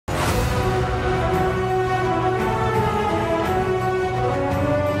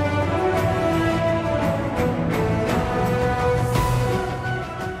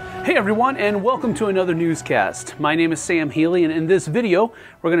Hey everyone, and welcome to another newscast. My name is Sam Healey, and in this video,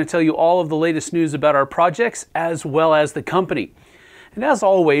 we're going to tell you all of the latest news about our projects as well as the company. And as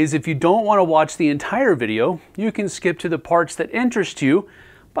always, if you don't want to watch the entire video, you can skip to the parts that interest you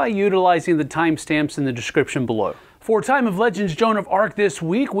by utilizing the timestamps in the description below. For Time of Legends Joan of Arc this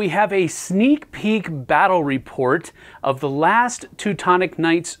week, we have a sneak peek battle report of the last Teutonic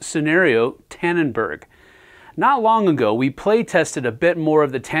Knights scenario, Tannenberg. Not long ago, we play tested a bit more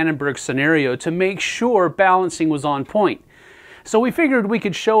of the Tannenberg scenario to make sure balancing was on point. So we figured we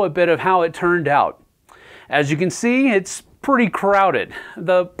could show a bit of how it turned out. As you can see, it's pretty crowded.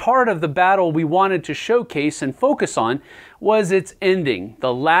 The part of the battle we wanted to showcase and focus on was its ending,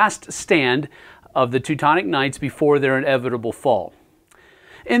 the last stand of the Teutonic Knights before their inevitable fall.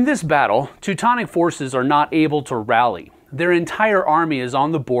 In this battle, Teutonic forces are not able to rally. Their entire army is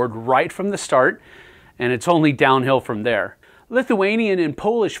on the board right from the start, and it's only downhill from there. Lithuanian and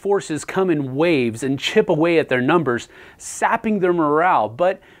Polish forces come in waves and chip away at their numbers, sapping their morale,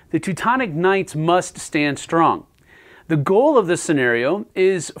 but the Teutonic Knights must stand strong. The goal of this scenario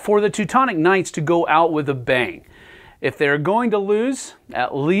is for the Teutonic Knights to go out with a bang. If they're going to lose,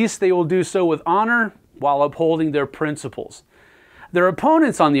 at least they will do so with honor while upholding their principles. Their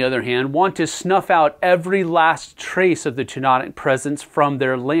opponents, on the other hand, want to snuff out every last trace of the Teutonic presence from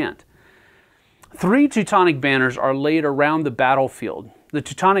their land. 3 Teutonic banners are laid around the battlefield. The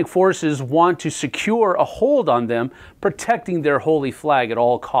Teutonic forces want to secure a hold on them, protecting their holy flag at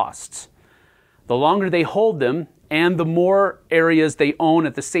all costs. The longer they hold them, and the more areas they own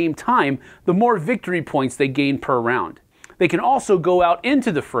at the same time, the more victory points they gain per round. They can also go out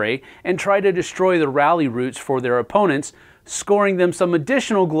into the fray and try to destroy the rally routes for their opponents, scoring them some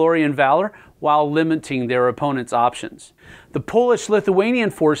additional glory and valor while limiting their opponent's options. The Polish-Lithuanian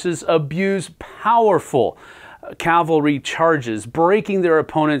forces abuse powerful cavalry charges, breaking their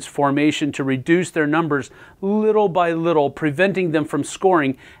opponent's formation to reduce their numbers little by little, preventing them from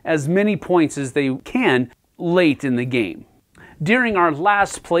scoring as many points as they can late in the game. During our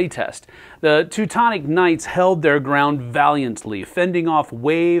last playtest, the Teutonic Knights held their ground valiantly, fending off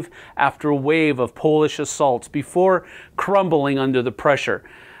wave after wave of Polish assaults before crumbling under the pressure,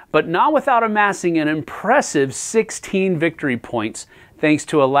 but not without amassing an impressive 16 victory points thanks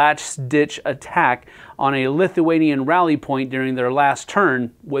to a last-ditch attack on a Lithuanian rally point during their last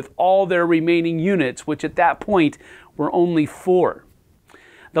turn with all their remaining units, which at that point were only 4.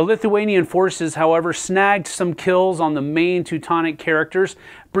 The Lithuanian forces, however, snagged some kills on the main Teutonic characters,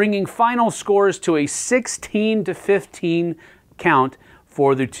 bringing final scores to a 16-15 count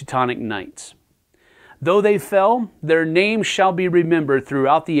for the Teutonic Knights. Though they fell, their names shall be remembered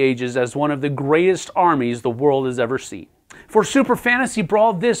throughout the ages as one of the greatest armies the world has ever seen. For Super Fantasy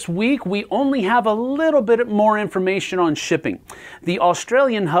Brawl this week, we only have a little bit more information on shipping. The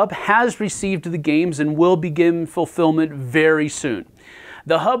Australian hub has received the games and will begin fulfillment very soon.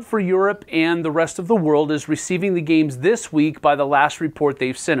 The hub for Europe and the rest of the world is receiving the games this week by the last report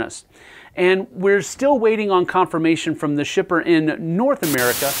they've sent us. And we're still waiting on confirmation from the shipper in North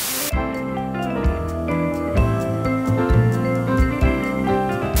America.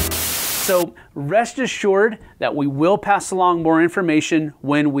 So rest assured that we will pass along more information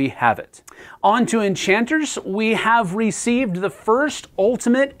when we have it. On to Enchanters, we have received the first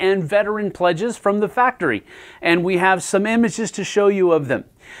Ultimate and Veteran pledges from the factory, and we have some images to show you of them.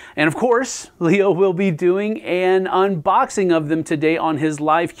 And of course, Leo will be doing an unboxing of them today on his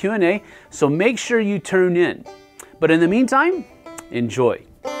live Q&A, so make sure you tune in. But in the meantime, enjoy.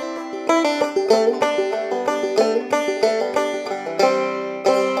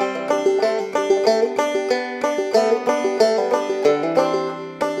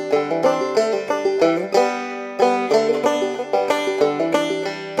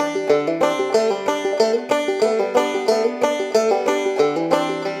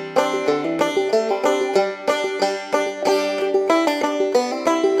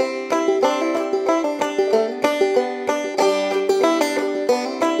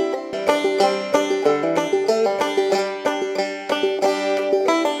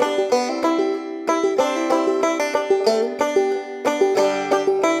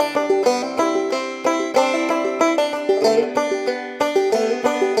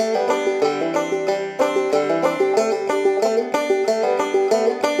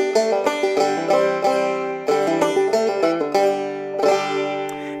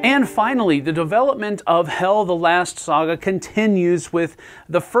 And finally, the development of Hell the Last Saga continues with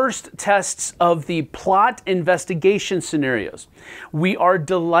the first tests of the plot investigation scenarios. We are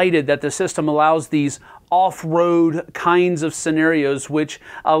delighted that the system allows these off-road kinds of scenarios, which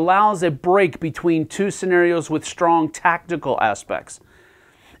allows a break between two scenarios with strong tactical aspects.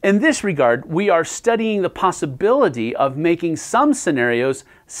 In this regard, we are studying the possibility of making some scenarios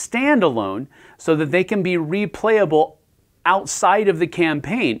standalone so that they can be replayable outside of the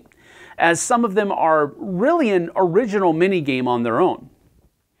campaign, as some of them are really an original minigame on their own.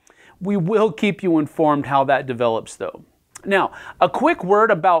 We will keep you informed how that develops though. Now, a quick word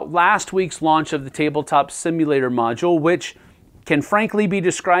about last week's launch of the Tabletop Simulator module, which can frankly be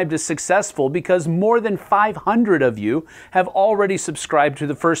described as successful because more than 500 of you have already subscribed to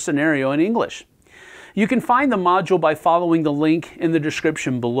the first scenario in English. You can find the module by following the link in the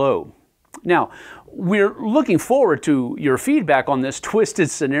description below. Now, we're looking forward to your feedback on this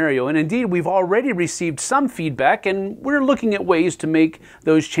twisted scenario, and indeed we've already received some feedback, and we're looking at ways to make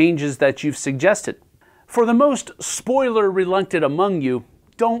those changes that you've suggested. For the most spoiler-reluctant among you,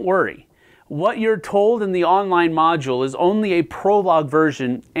 don't worry. What you're told in the online module is only a prologue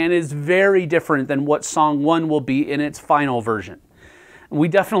version and is very different than what Song 1 will be in its final version. We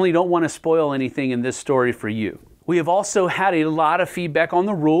definitely don't want to spoil anything in this story for you. We have also had a lot of feedback on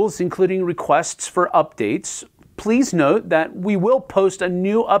the rules, including requests for updates. Please note that we will post a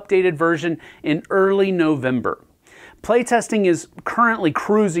new updated version in early November. Playtesting is currently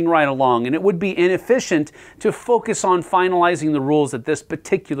cruising right along, and it would be inefficient to focus on finalizing the rules at this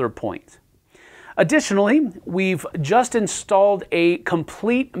particular point. Additionally, we've just installed a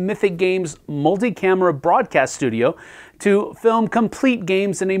complete Mythic Games multi-camera broadcast studio to film complete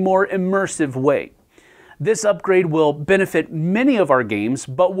games in a more immersive way. This upgrade will benefit many of our games,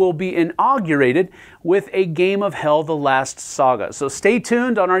 but will be inaugurated with a game of hell, The Last Saga. So stay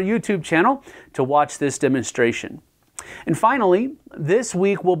tuned on our YouTube channel to watch this demonstration. And finally, this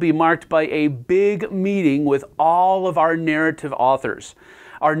week will be marked by a big meeting with all of our narrative authors.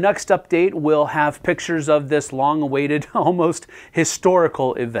 Our next update will have pictures of this long-awaited, almost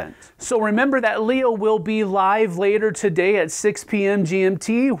historical event. So remember that Leo will be live later today at 6 p.m.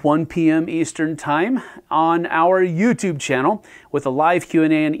 GMT, 1 p.m. Eastern Time on our YouTube channel with a live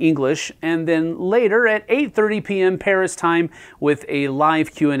Q&A in English, and then later at 8:30 p.m. Paris time with a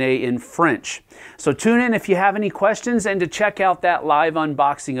live Q&A in French. So tune in if you have any questions and to check out that live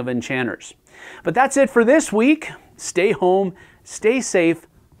unboxing of Enchanters. But that's it for this week. Stay home, stay safe,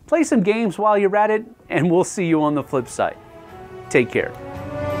 play some games while you're at it, and we'll see you on the flip side. Take care.